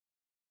idea.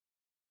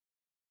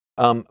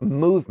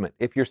 Movement.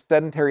 If you're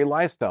sedentary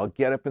lifestyle,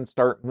 get up and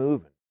start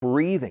moving.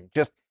 Breathing.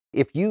 Just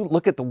if you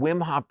look at the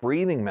Wim Hof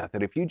breathing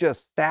method, if you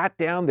just sat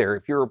down there,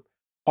 if you're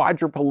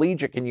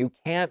quadriplegic and you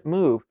can't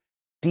move,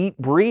 deep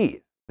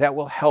breathe. That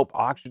will help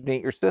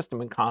oxygenate your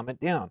system and calm it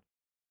down.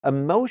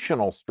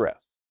 Emotional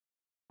stress.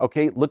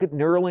 Okay, look at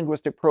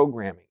neurolinguistic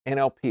programming,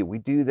 NLP. We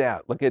do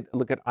that. Look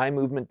at eye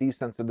movement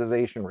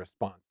desensitization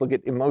response. Look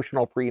at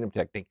emotional freedom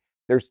technique.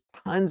 There's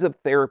tons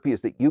of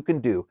therapies that you can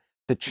do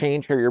to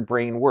change how your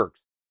brain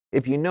works.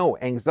 If you know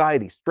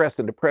anxiety, stress,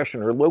 and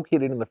depression are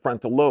located in the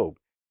frontal lobe,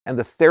 and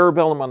the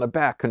cerebellum on the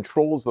back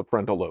controls the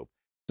frontal lobe.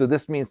 So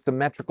this means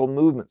symmetrical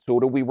movement. So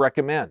what do we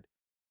recommend?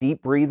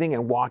 Deep breathing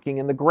and walking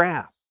in the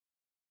grass.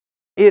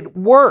 It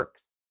works.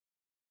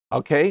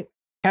 Okay,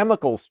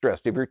 chemical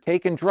stress. If you're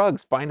taking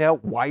drugs, find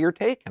out why you're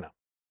taking them.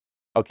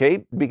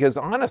 Okay, because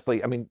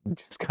honestly, I mean,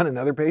 just got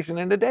another patient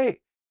in today. A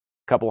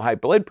couple high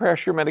blood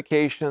pressure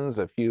medications,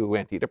 a few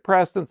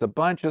antidepressants, a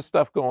bunch of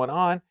stuff going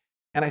on.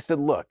 And I said,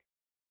 look,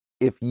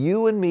 if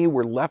you and me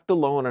were left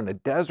alone on a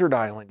desert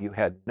island, you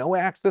had no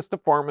access to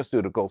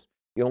pharmaceuticals,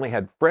 you only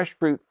had fresh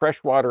fruit,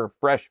 fresh water,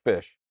 fresh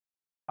fish,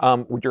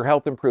 would your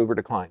health improve or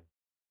decline?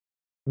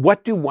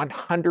 What do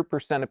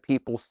 100% of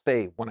people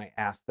say when I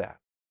ask that?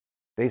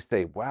 They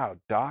say, wow,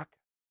 doc,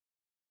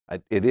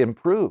 it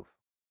improved.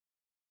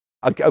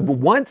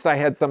 Once I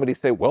had somebody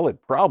say, well,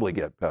 it'd probably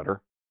get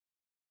better.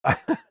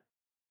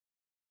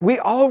 We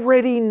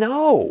already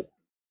know.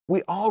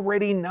 We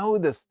already know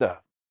this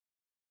stuff.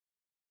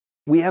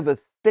 We have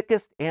the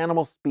sickest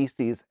animal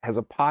species as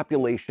a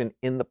population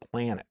in the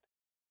planet.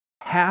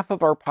 Half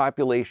of our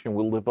population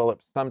will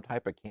develop some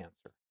type of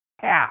cancer.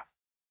 Half.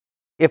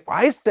 If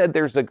I said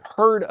there's a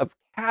herd of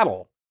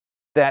cattle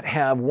that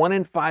have 1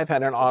 in 5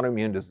 had an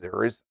autoimmune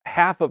disease,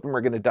 half of them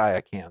are going to die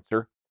of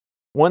cancer.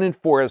 1 in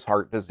 4 has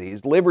heart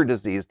disease, liver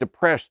disease,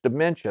 depression,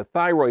 dementia,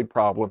 thyroid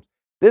problems.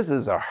 This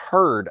is a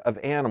herd of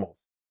animals.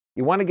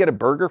 You want to get a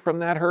burger from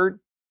that herd?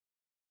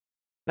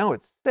 No,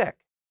 it's sick.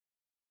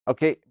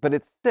 Okay, but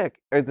it's sick.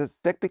 Is it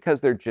sick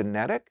because they're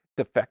genetic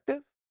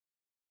defective?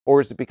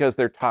 Or is it because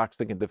they're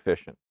toxic and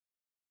deficient?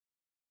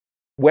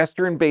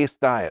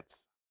 Western-based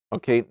diets.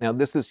 Okay, now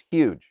this is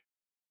huge.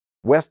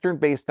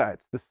 Western-based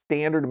diets, the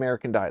standard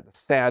American diet, the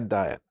SAD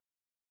diet,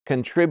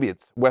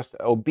 contributes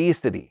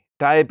obesity,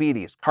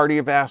 diabetes,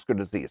 cardiovascular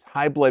disease,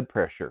 high blood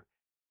pressure,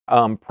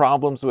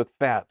 problems with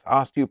fats,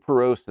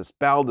 osteoporosis,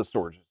 bowel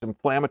disorders,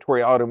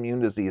 inflammatory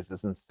autoimmune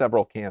diseases, and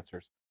several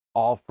cancers,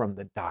 all from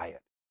the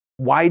diet.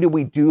 Why do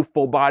we do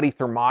full body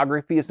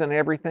thermographies and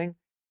everything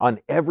on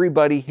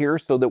everybody here?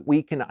 So that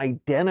we can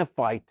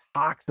identify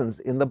toxins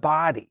in the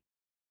body.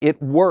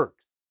 It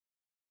works.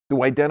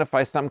 Do I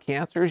identify some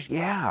cancers?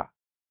 Yeah.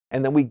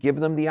 And then we give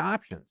them the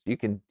options. You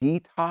can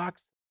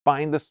detox,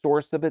 find the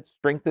source of it,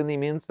 strengthen the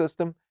immune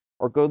system,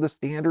 or go the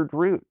standard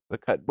route, the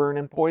cut, burn,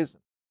 and poison.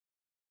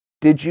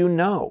 Did you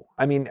know?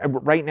 I mean,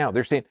 right now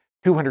they're saying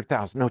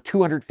 200,000, no,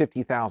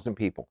 250,000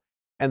 people.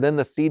 And then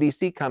the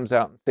CDC comes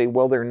out and say,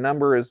 well, their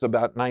number is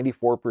about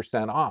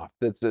 94% off.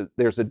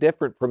 There's a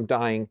difference from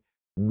dying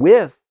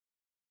with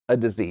a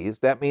disease.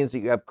 That means that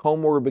you have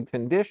comorbid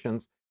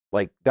conditions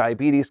like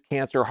diabetes,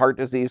 cancer, heart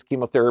disease,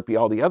 chemotherapy,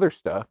 all the other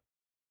stuff,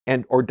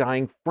 or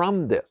dying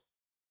from this.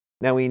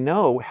 Now we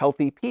know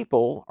healthy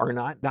people are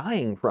not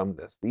dying from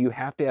this. You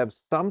have to have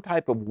some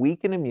type of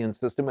weakened immune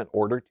system in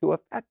order to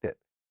affect it.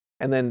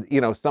 And then,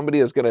 somebody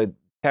is going to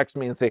text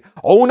me and say,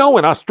 oh no,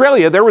 in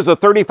Australia, there was a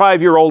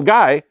 35-year-old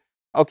guy.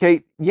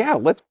 Okay, yeah,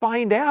 let's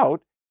find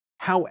out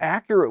how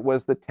accurate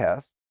was the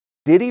test.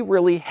 Did he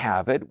really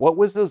have it? What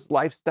was his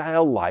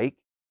lifestyle like?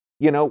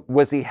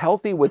 Was he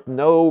healthy with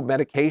no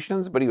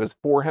medications, but he was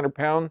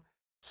 400-pound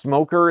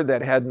smoker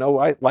that had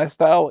no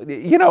lifestyle?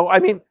 I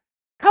mean,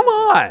 come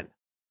on.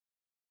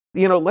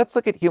 Let's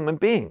look at human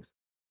beings.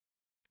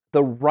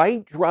 The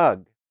right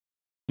drug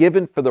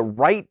given for the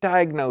right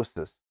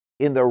diagnosis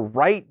in the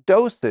right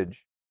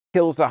dosage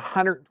kills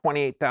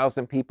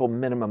 128,000 people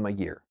minimum a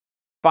year,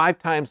 5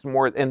 times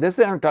more. And this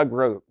isn't drug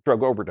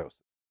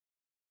overdoses.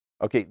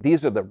 Okay,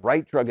 these are the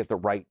right drug at the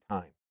right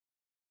time.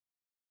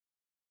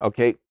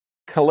 Okay,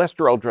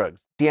 cholesterol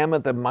drugs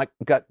damage the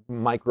gut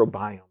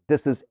microbiome.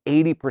 This is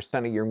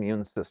 80% of your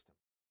immune system.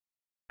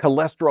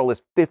 Cholesterol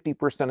is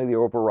 50% of the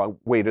overall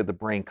weight of the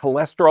brain.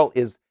 Cholesterol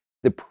is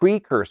the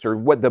precursor,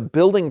 the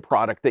building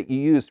product that you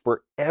use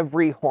for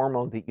every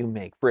hormone that you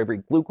make, for every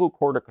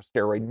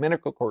glucocorticosteroid,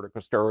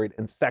 mineralocorticosteroid,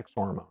 and sex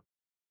hormone.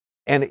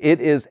 And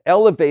it is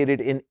elevated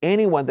in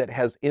anyone that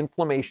has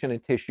inflammation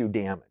and tissue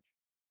damage.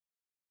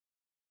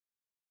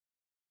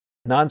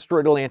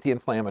 Non-steroidal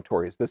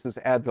anti-inflammatories. This is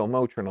Advil,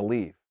 Motrin,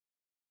 Aleve.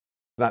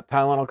 It's not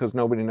Tylenol because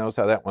nobody knows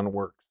how that one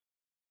works.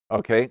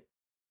 Okay?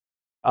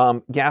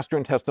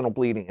 Gastrointestinal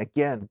bleeding.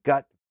 Again,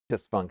 gut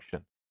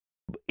dysfunction.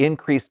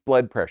 Increased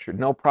blood pressure.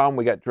 No problem.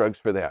 We got drugs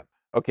for that.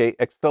 Okay?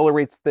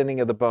 Accelerates thinning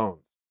of the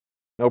bones.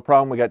 No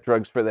problem. We got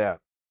drugs for that.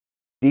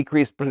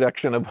 Decreased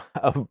production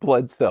of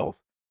blood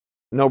cells.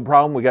 No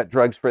problem. We got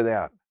drugs for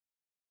that.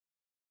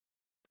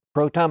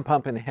 Proton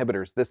pump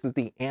inhibitors. This is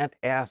the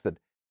antacid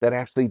that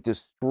actually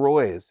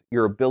destroys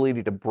your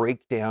ability to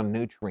break down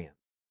nutrients.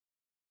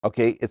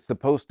 Okay, it's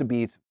supposed to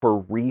be for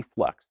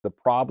reflux. The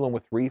problem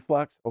with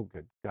reflux, oh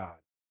good God.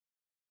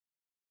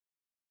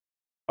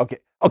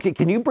 Okay,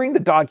 can you bring the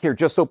dog here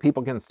just so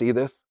people can see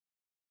this?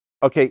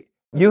 Okay,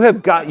 you're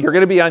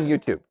gonna be on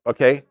YouTube,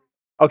 okay?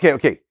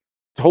 Okay.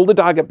 Hold the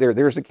dog up there.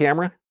 There's the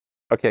camera.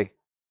 Okay.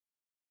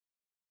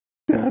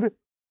 Dad.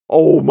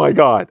 Oh my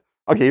God.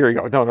 Okay, here you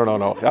go.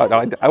 No.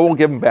 I won't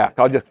give him back.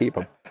 I'll just keep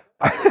him.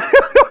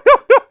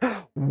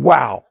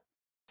 Wow.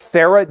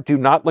 Sarah, do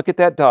not look at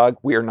that dog.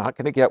 We are not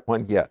going to get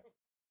one yet.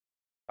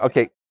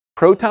 Okay,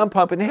 proton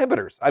pump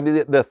inhibitors. I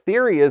mean, the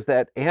theory is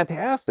that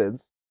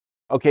antacids,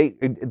 okay,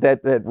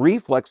 that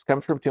reflux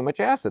comes from too much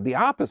acid. The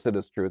opposite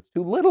is true. It's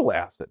too little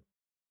acid.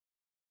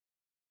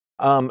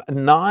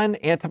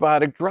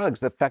 Non-antibiotic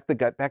drugs affect the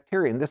gut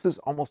bacteria, and this is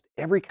almost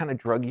every kind of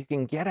drug you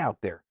can get out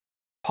there.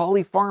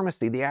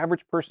 Polypharmacy, the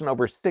average person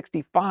over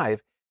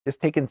 65 is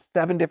taking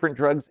 7 different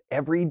drugs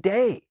every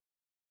day.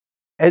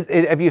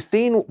 Have you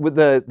seen with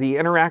the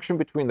interaction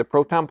between the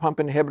proton pump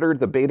inhibitor,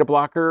 the beta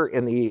blocker,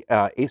 and the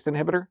ACE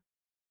inhibitor?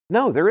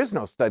 No, there is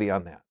no study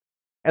on that.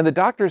 And the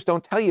doctors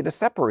don't tell you to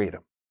separate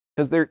them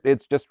because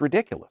it's just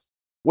ridiculous.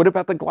 What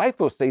about the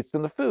glyphosates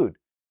in the food?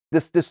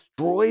 This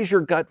destroys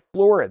your gut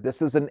flora.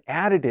 This is an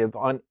additive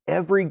on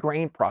every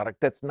grain product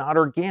that's not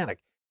organic.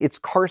 It's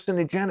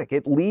carcinogenic.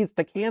 It leads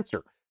to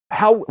cancer.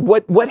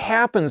 What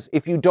happens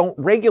if you don't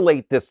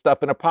regulate this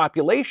stuff in a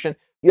population?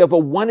 You have a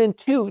 1 in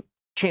 2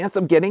 chance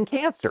of getting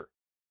cancer.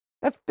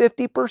 That's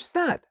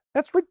 50%.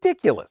 That's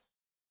ridiculous.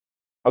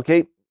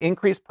 Okay,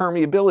 increased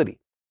permeability.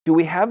 Do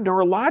we have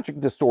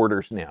neurologic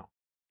disorders now?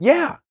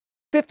 Yeah,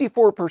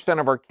 54%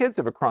 of our kids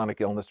have a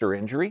chronic illness or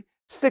injury.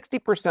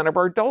 60% of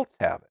our adults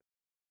have it.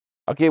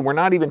 Okay, we're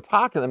not even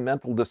talking the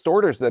mental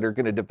disorders that are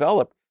going to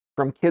develop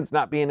from kids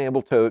not being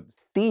able to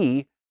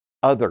see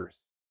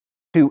others,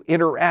 to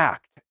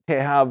interact,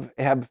 to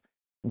have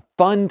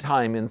fun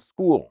time in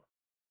school.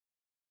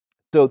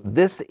 So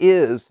this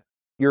is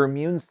your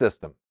immune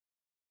system.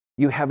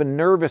 You have a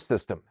nervous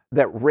system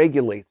that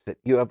regulates it.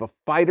 You have a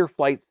fight or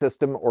flight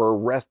system or a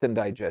rest and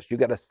digest. You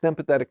got a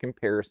sympathetic and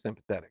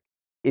parasympathetic.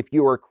 If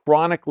you are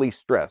chronically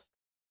stressed,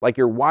 like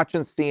you're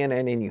watching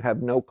CNN and you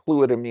have no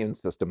clue at immune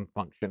system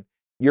function,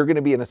 you're going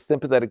to be in a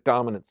sympathetic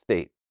dominant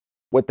state.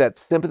 What that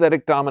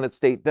sympathetic dominant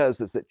state does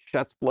is it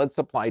shuts blood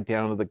supply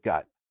down to the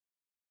gut.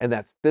 And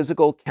that's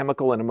physical,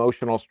 chemical, and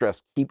emotional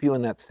stress keep you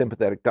in that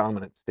sympathetic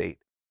dominant state.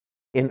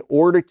 In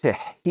order to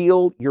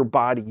heal your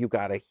body, you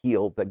got to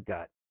heal the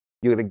gut.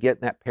 You got to get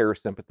in that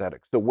parasympathetic.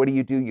 So what do?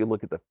 You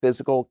look at the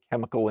physical,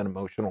 chemical, and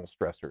emotional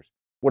stressors.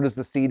 What does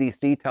the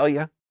CDC tell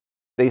you?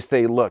 They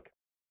say, look,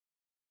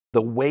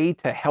 the way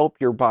to help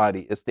your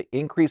body is to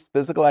increase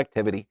physical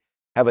activity,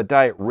 have a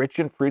diet rich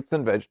in fruits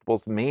and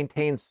vegetables,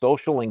 maintain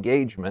social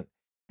engagement,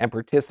 and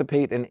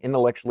participate in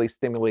intellectually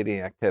stimulating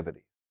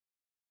activities.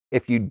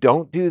 If you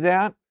don't do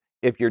that,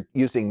 if you're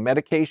using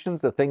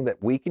medications, the thing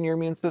that weaken your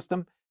immune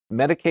system,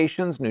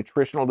 medications,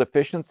 nutritional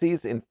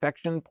deficiencies,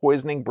 infection,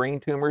 poisoning, brain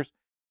tumors,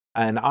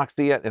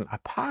 anoxia, and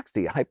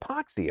hypoxia.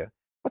 Hypoxia?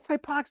 What's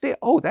hypoxia?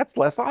 Oh, that's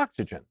less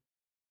oxygen.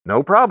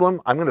 No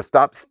problem. I'm going to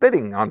stop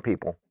spitting on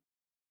people.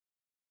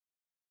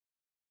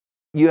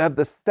 You have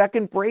the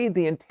second brain,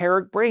 the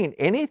enteric brain.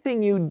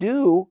 Anything you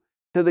do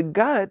to the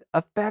gut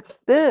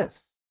affects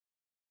this.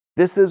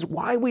 This is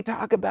why we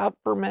talk about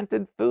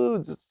fermented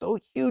foods. It's so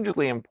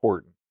hugely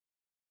important.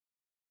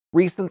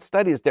 Recent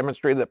studies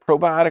demonstrated that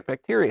probiotic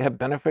bacteria have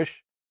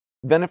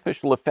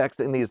beneficial effects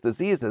in these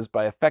diseases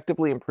by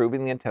effectively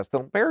improving the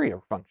intestinal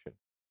barrier function.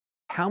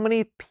 How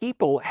many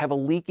people have a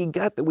leaky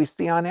gut that we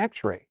see on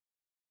x-ray?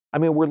 I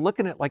mean, we're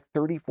looking at like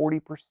 30,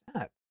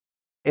 40%.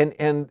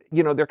 And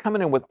they're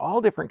coming in with all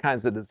different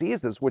kinds of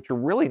diseases, which are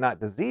really not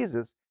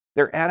diseases.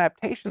 They're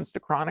adaptations to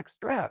chronic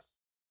stress.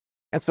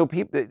 And so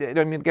people,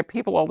 get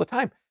people all the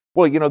time.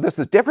 Well, this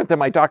is different than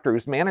my doctor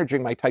who's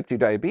managing my type 2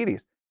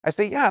 diabetes. I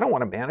say, yeah, I don't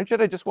want to manage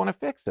it. I just want to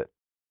fix it.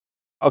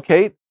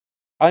 Okay.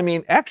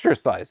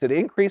 Exercise, it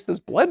increases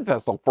blood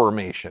vessel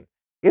formation.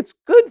 It's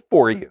good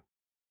for you.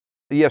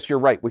 Yes, you're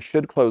right. We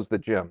should close the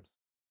gyms.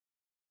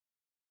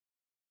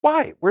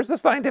 Why? Where's the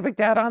scientific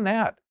data on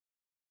that?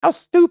 How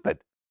stupid.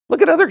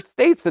 Look at other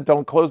states that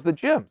don't close the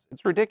gyms.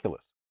 It's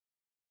ridiculous.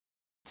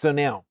 So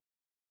now,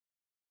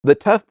 the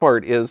tough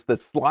part is the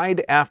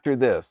slide after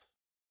this.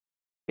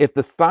 If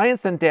the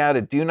science and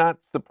data do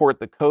not support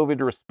the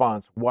COVID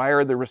response, why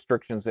are the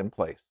restrictions in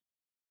place?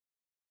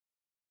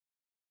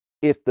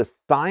 If the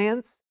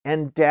science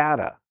and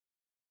data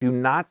do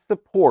not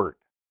support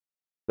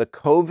the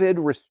COVID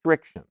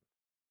restrictions,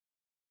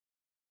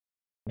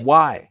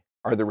 why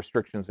are the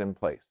restrictions in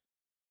place?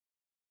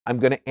 I'm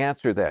going to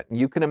answer that. And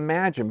you can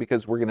imagine,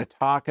 because we're going to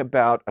talk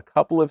about a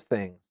couple of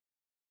things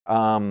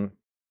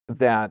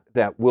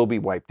that will be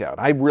wiped out.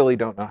 I really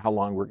don't know how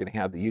long we're going to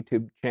have the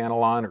YouTube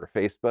channel on or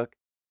Facebook,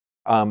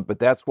 but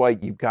that's why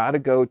you've got to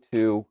go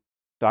to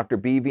Dr.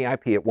 B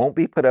VIP. It won't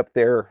be put up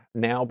there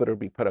now, but it'll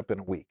be put up in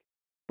a week.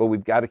 But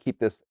we've got to keep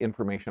this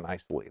information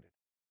isolated.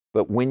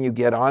 But when you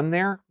get on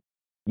there,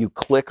 you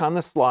click on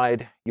the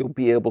slide, you'll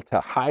be able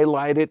to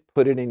highlight it,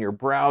 put it in your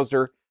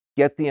browser,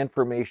 get the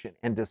information,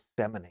 and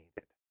disseminate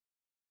it.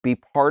 Be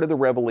part of the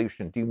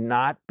revolution. Do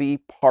not be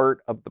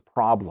part of the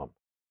problem.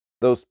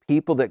 Those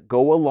people that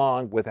go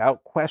along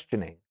without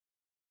questioning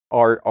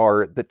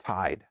are the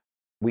tide.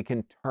 We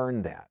can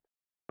turn that,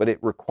 but it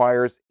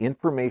requires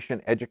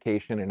information,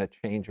 education, and a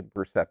change of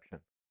perception.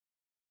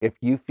 If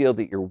you feel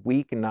that you're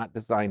weak and not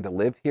designed to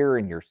live here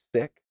and you're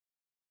sick,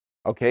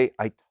 okay,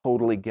 I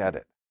totally get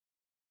it,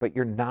 but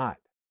you're not.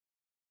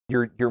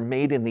 You're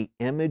made in the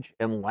image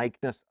and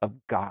likeness of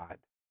God.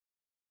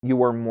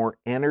 You are more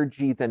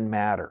energy than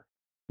matter.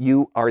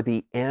 You are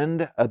the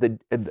end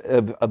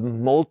of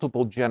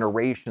multiple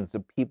generations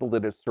of people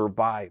that have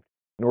survived.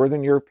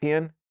 Northern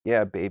European,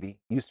 yeah, baby,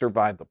 you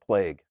survived the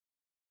plague.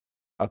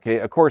 Okay,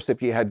 of course,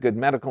 if you had good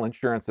medical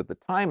insurance at the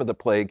time of the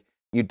plague,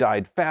 you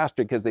died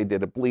faster because they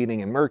did a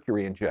bleeding and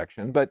mercury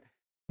injection. But,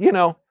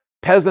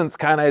 peasants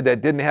kind of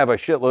that didn't have a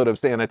shitload of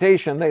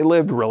sanitation, they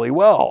lived really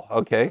well,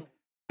 okay?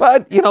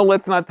 But,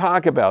 let's not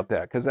talk about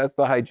that because that's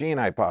the hygiene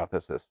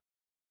hypothesis.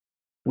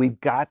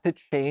 We've got to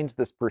change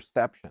this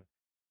perception.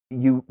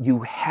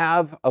 You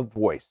have a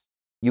voice.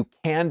 You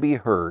can be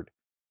heard.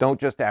 Don't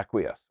just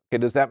acquiesce. Okay,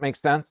 does that make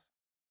sense?